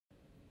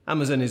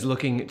Amazon is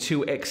looking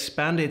to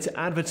expand its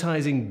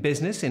advertising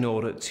business in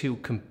order to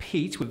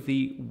compete with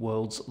the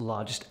world's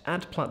largest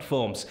ad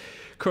platforms.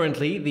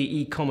 Currently,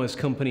 the e-commerce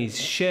company's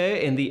share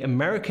in the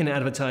American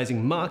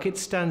advertising market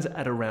stands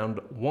at around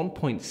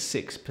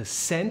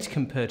 1.6%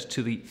 compared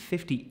to the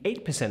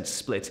 58%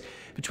 split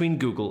between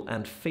Google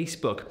and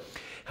Facebook.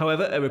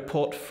 However, a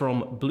report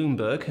from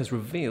Bloomberg has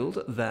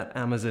revealed that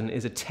Amazon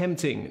is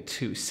attempting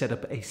to set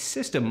up a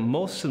system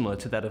more similar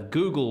to that of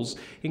Google's,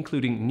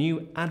 including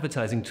new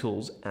advertising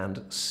tools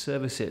and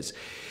services.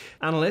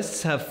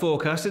 Analysts have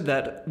forecasted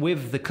that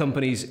with the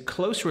company's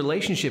close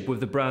relationship with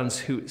the brands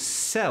who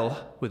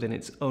sell within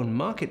its own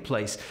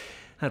marketplace,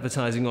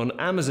 advertising on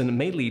Amazon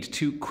may lead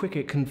to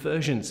quicker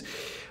conversions.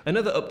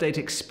 Another update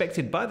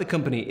expected by the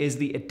company is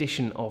the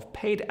addition of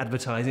paid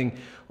advertising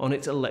on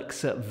its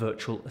Alexa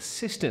virtual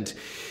assistant.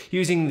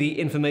 Using the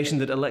information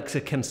that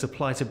Alexa can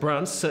supply to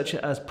brands such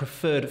as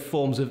preferred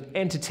forms of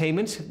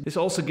entertainment, this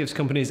also gives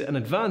companies an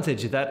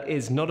advantage that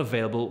is not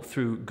available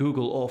through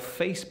Google or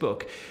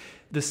Facebook.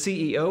 The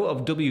CEO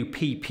of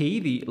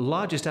WPP, the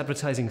largest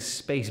advertising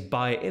space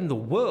buyer in the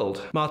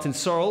world, Martin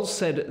Sorrell,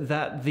 said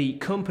that the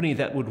company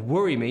that would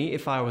worry me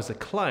if I was a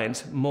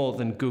client more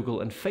than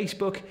Google and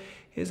Facebook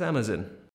is Amazon.